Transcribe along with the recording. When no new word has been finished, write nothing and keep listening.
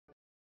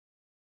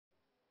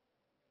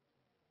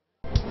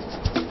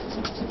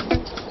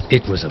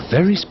It was a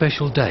very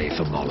special day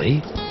for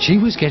Molly. She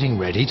was getting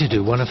ready to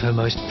do one of her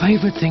most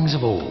favourite things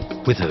of all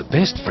with her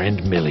best friend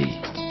Millie.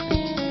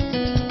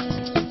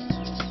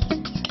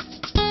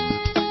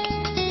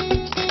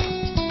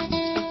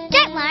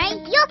 Don't worry,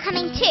 you're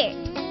coming too.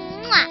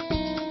 Mwah.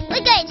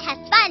 We're going to have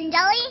fun,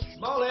 Dolly.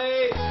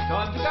 Molly,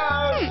 time to go.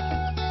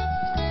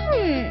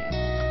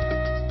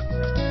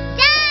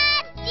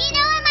 Dad, do you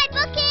know where my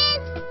book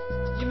is?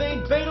 You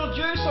mean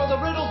Beetlejuice or the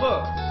riddle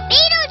book?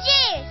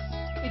 Beetlejuice!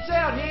 It's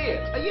out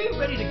here. Are you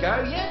ready to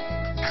go yet?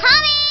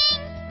 Coming!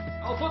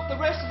 I'll put the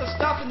rest of the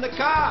stuff in the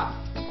car.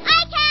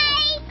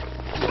 Okay!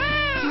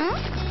 Huh?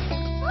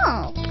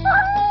 Oh.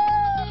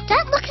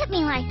 Don't look at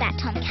me like that,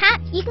 Tom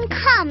Cat. You can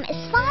come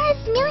as far as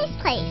Millie's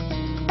place.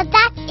 But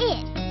that's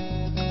it.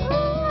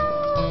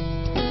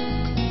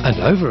 And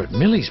over at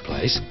Millie's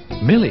place,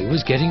 Millie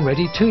was getting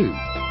ready too,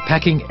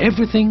 packing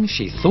everything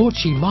she thought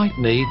she might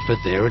need for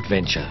their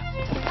adventure.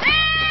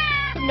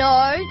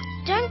 No,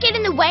 don't get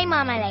in the way,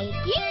 Marmalade.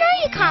 You know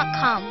you can't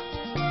come.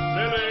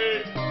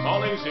 Millie,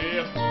 Molly's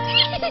here.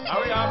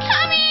 Hurry up.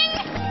 Coming!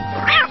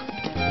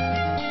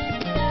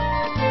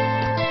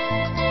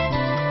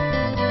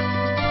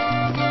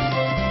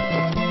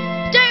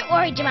 Don't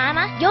worry,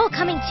 Jemima. You're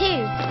coming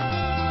too.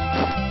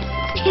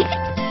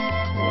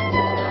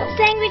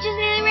 Sandwich is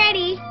nearly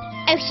ready.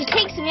 I should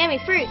take some yummy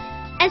fruit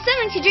and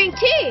something to drink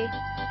too.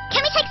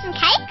 Can we take some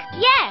cake?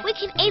 Yeah, we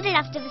can eat it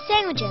after the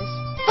sandwiches.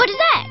 What is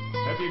that?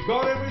 Have you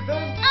got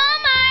everything?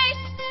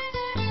 Almost.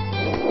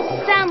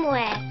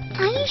 Somewhere.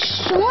 Are you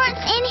sure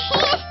it's in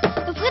here?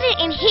 We put it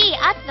in here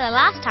after the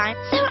last time,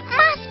 so it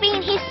must be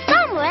in here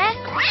somewhere.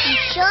 You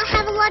sure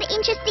have a lot of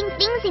interesting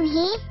things in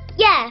here.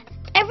 Yeah,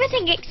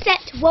 everything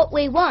except what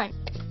we want.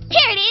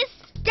 Here it is.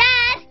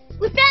 Dad,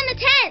 we found the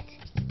tent.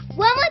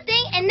 One more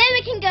thing and then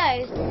we can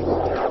go.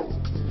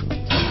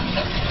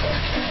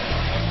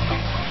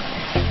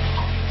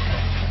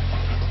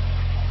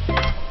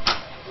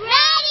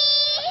 Ready!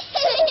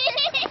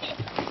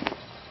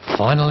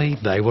 Finally,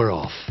 they were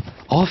off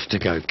to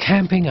go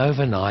camping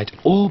overnight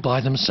all by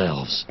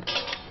themselves.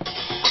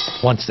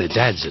 Once their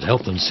dads had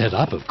helped them set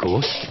up, of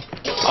course.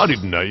 I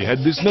didn't know you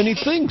had this many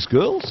things,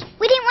 girls.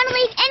 We didn't want to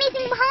leave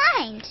anything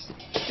behind.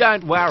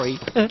 Don't worry.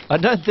 I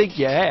don't think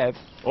you have.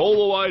 All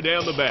the way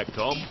down the back,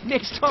 Tom.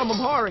 Next time I'm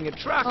hiring a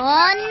truck.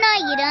 Oh, no,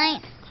 you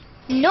don't.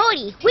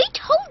 Naughty, we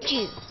told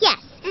you. Yes,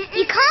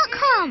 you can't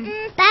come.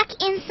 Back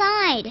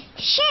inside.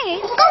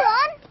 Sure, go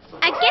on.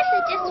 I guess I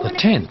just The want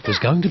to... tent was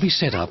going to be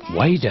set up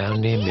way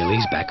down near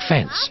Millie's back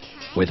fence,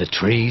 where the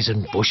trees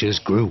and bushes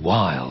grew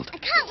wild. I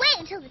can't wait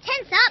until the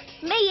tent's up.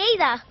 Me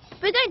either.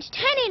 We're going to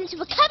turn it into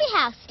a cubby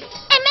house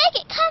and make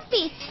it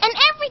comfy and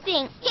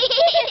everything.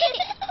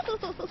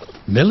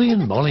 Millie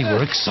and Molly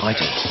were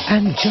excited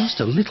and just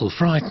a little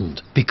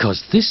frightened,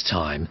 because this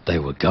time they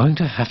were going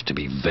to have to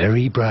be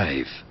very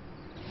brave.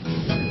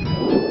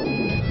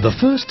 The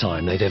first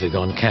time they'd ever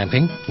gone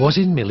camping was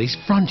in Millie's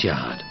front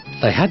yard.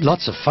 They had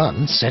lots of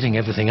fun setting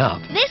everything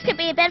up. This could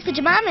be a bed for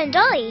Jemima and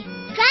Dolly.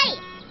 Great.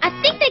 I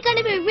think they're going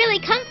to be really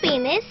comfy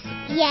in this.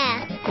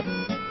 Yeah.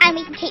 And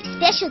we can keep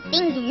special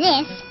things in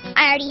this.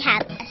 I already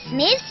have a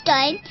smooth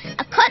stone,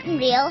 a cotton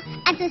reel,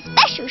 and some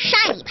special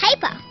shiny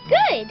paper.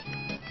 Good.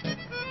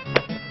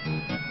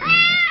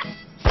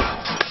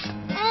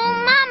 Oh,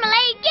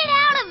 Marmalade, get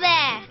out of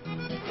there.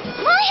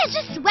 Molly has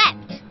just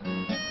swept.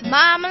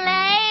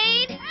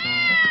 Marmalade.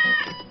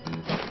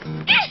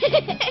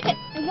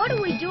 And what do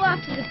we do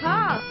after the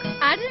park?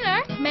 I don't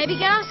know. Maybe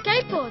get our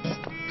skateboards.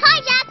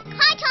 Hi, Jack.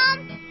 Hi,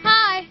 Tom.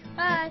 Hi.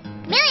 Hi.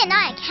 Millie and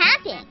I are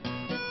camping.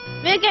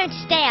 We're going to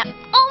stay up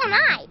all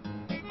night.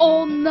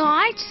 All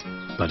night?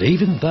 But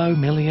even though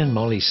Millie and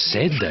Molly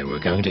said they were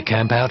going to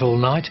camp out all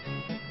night,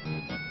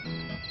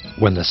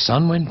 when the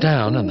sun went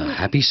down and the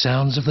happy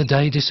sounds of the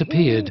day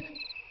disappeared,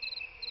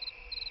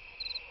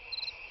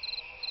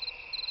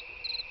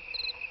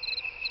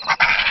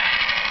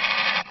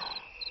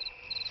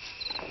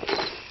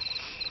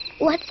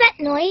 What's that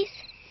noise?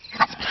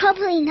 It's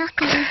probably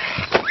knuckling.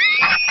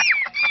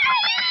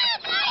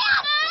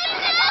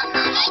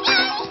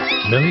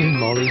 Millie and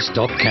Molly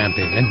stopped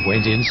camping and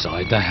went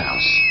inside the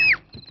house.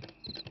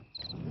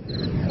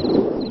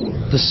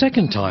 The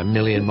second time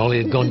Millie and Molly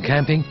had gone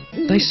camping,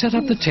 they set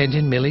up the tent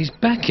in Millie's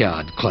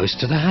backyard close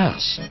to the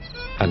house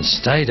and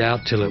stayed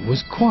out till it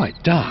was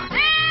quite dark. Ew!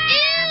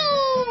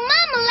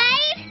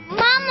 Marmalade!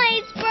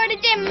 Marmalade's brought a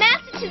dead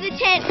mouse into the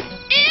tent.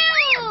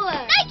 Ew!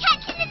 No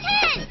cats in the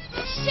tent!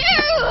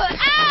 Shoo!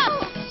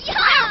 Ow!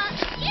 Yuck!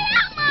 Get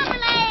out,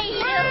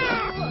 Marmalade!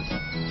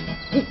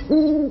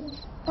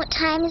 What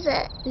time is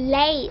it?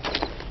 Late.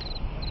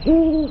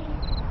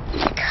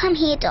 Come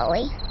here,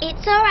 Dolly.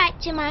 It's all right,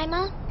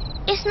 Jemima.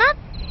 It's not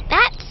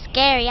that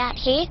scary out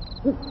here.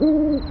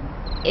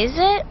 Is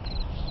it?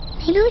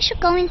 Maybe we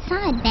should go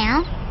inside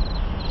now.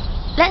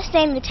 Let's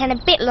stay in the tent a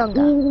bit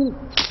longer.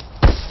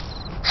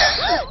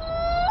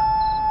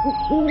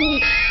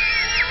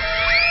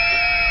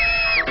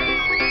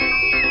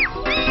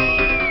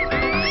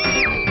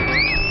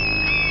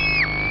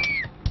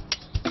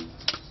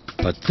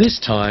 But this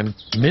time,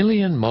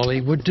 Millie and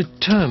Molly were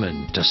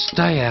determined to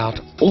stay out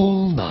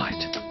all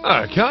night.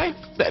 Okay,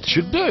 that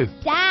should do.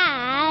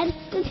 Dad,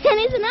 the sun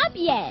isn't up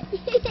yet.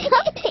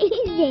 Stop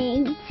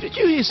teasing. Did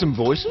you hear some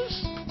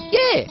voices?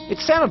 Yeah, it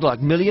sounded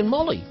like Millie and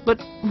Molly, but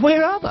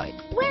where are they?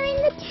 We're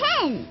in the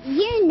tent.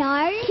 You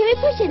know. Can we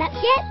push it up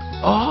yet?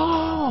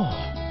 Oh,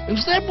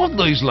 is that what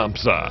these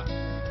lumps are?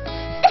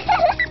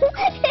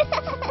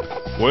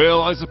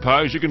 Well, I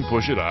suppose you can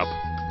push it up.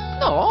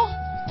 No,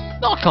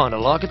 I kind of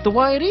like it the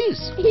way it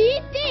is.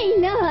 You do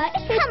not.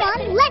 Come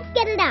on, let's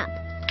get it up.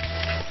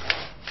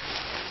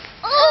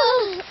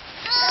 Oh!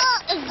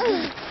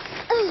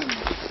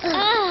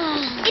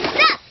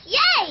 It's up!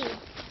 Yay!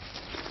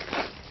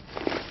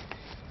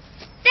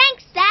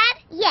 Thanks, Dad.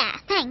 Yeah,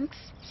 thanks.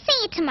 See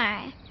you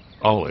tomorrow.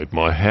 I'll bet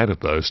my hat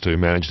if those two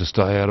manage to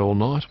stay out all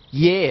night.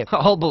 Yeah,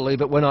 I'll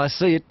believe it when I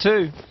see it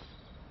too.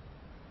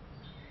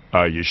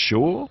 Are you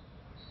sure?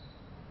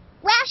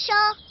 Well,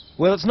 sure.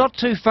 Well, it's not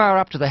too far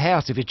up to the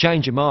house if you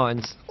change your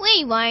minds.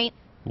 We won't.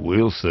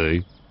 We'll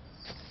see.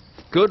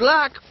 Good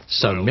luck.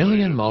 So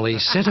Millie and Molly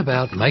set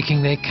about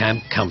making their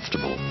camp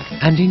comfortable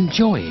and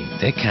enjoying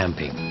their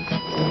camping.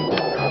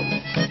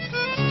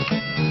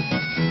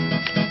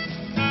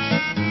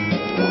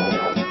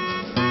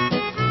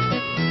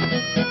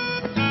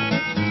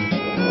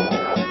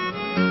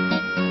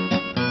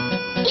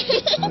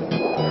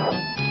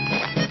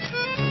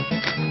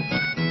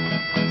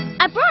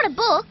 I brought a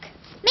book.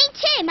 Me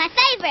too, my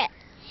favourite.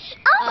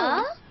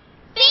 Oh,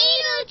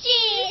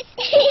 Beetlejuice!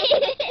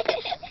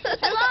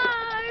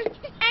 Hello?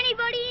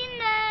 Anybody in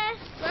there?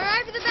 We're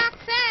over the back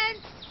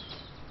fence.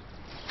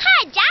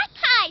 Hi, Jack.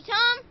 Hi,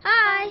 Tom.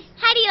 Hi.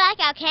 How do you like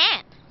our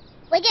camp?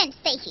 We're going to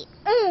stay here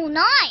all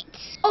night.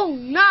 All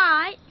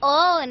night.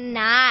 All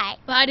night.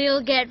 But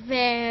it'll get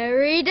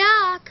very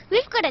dark.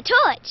 We've got a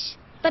torch.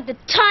 But the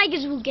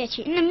tigers will get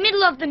you in the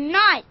middle of the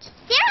night.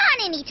 There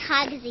aren't any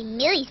tigers in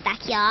Millie's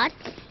backyard.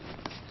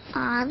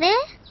 Are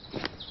there?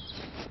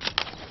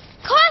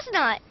 Of course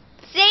not.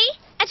 See?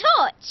 A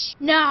torch.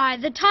 No,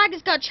 the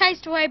tigers got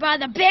chased away by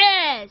the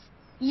bears.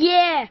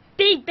 Yeah,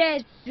 big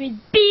bears with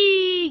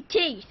big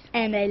teeth.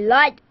 And they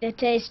like the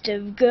taste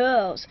of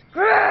girls.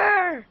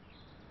 Grrr!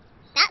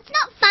 That's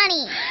not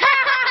funny.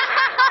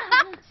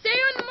 See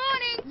you in the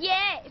morning.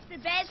 Yeah, if the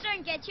bears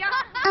don't get you.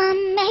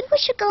 Maybe we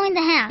should go in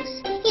the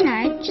house. You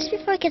know, just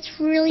before it gets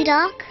really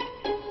dark.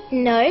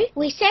 No,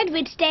 we said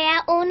we'd stay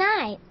out all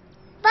night.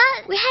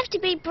 But we have to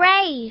be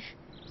brave.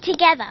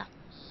 Together.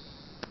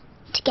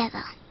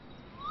 Together.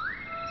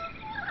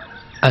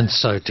 And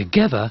so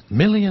together,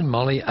 Millie and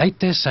Molly ate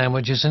their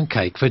sandwiches and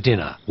cake for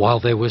dinner, while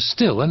there was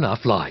still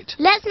enough light.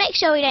 Let's make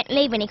sure we don't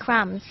leave any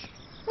crumbs.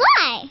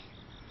 Why?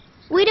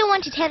 We don't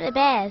want to tempt the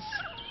bears.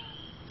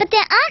 But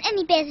there aren't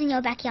any bears in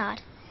your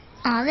backyard.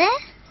 Are there?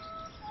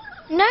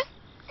 No,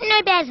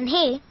 no bears in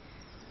here.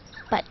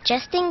 But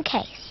just in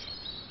case.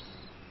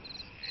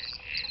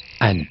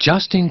 And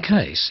just in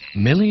case,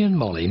 Millie and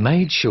Molly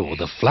made sure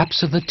the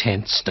flaps of the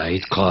tent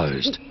stayed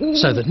closed,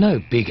 so that no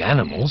big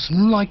animals,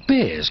 like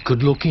bears,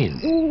 could look in.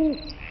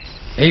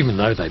 Even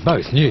though they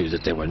both knew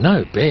that there were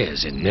no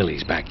bears in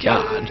Millie's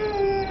backyard.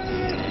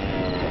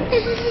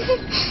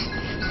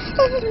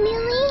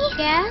 Millie?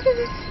 Yeah?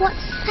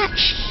 What's that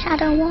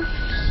shadow?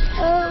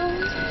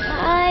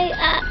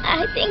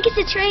 I think it's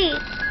a tree.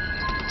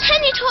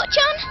 Turn your torch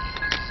on.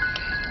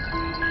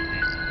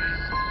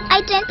 I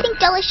don't think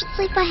Dolly should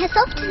sleep by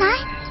herself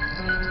tonight.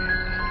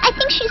 I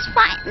think she's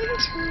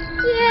frightened.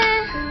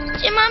 Yeah,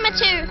 Jemima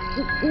too.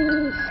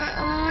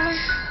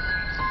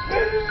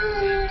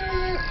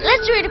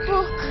 Let's read a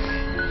book.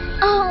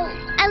 Oh,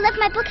 I left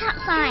my book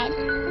outside.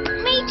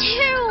 Me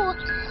too.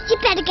 You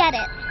better get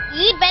it.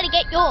 You'd better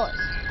get yours.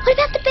 What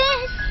about the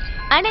bears?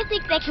 I don't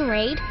think they can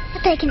read.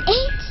 But they can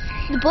eat.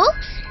 The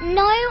books?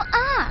 No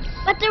us.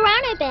 But there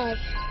are no bears.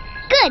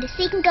 Good,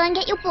 so you can go and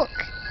get your book.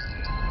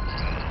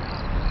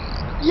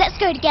 Let's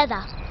go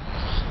together.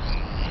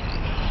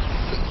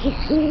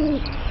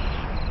 There's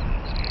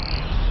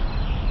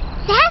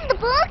the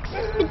books.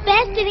 The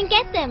bears didn't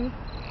get them.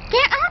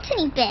 There aren't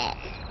any bears.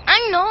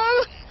 I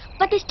know,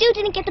 but they still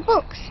didn't get the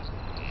books.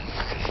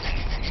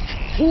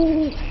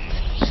 Run!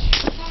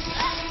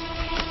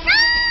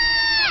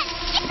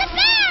 It's a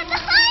bear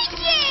behind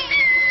you!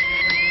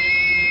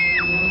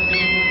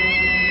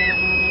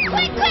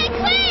 Quick, quick,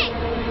 quick!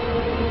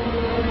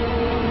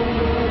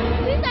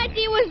 Whose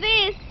idea was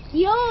this?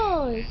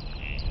 Yours.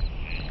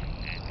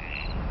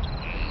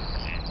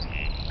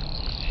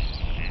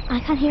 I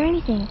can't hear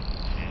anything.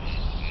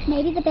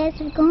 Maybe the bears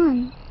have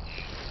gone.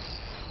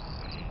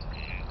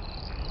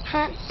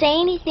 Can't say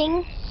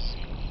anything.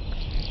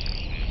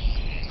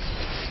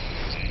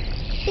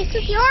 This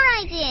was your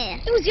idea.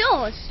 It was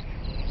yours.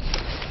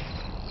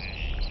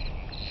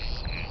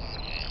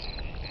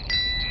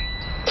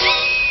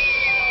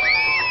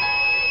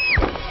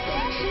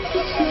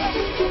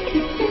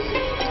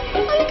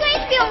 Are we going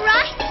to be all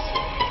right?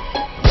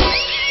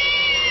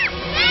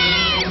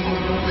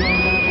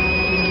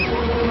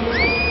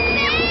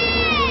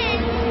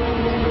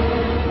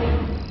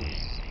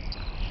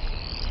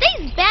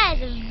 These bears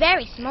are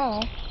very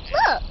small.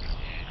 Look.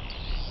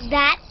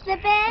 That's the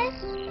bear.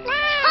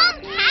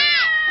 Tom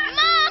Cat!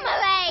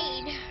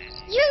 Marmalade!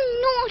 You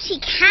naughty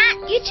cat.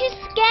 You just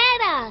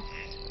scared us.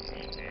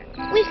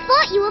 We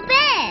thought you were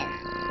bears.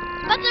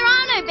 But there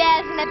are no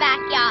bears in the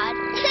backyard.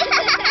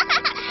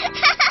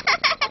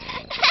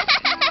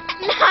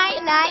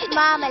 Night-night,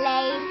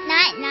 Marmalade.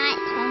 Night-night,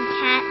 Tom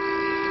Cat.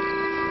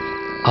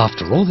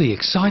 After all the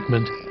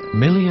excitement,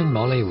 Millie and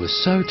Molly were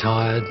so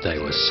tired they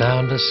were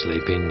sound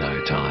asleep in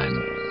no time.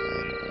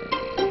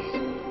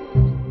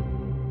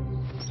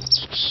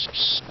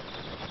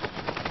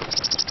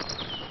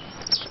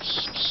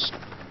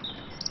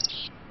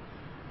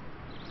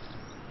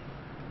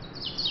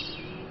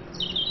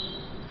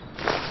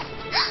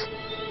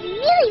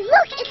 Millie,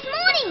 look, it's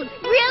morning.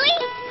 Really?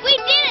 We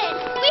did it.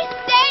 We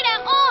stayed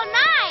out all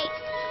night.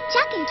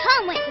 Chuck and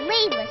Tom went to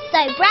leave us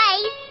so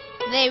brave.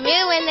 They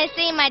will when they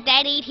see my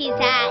dad eat his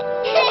hat.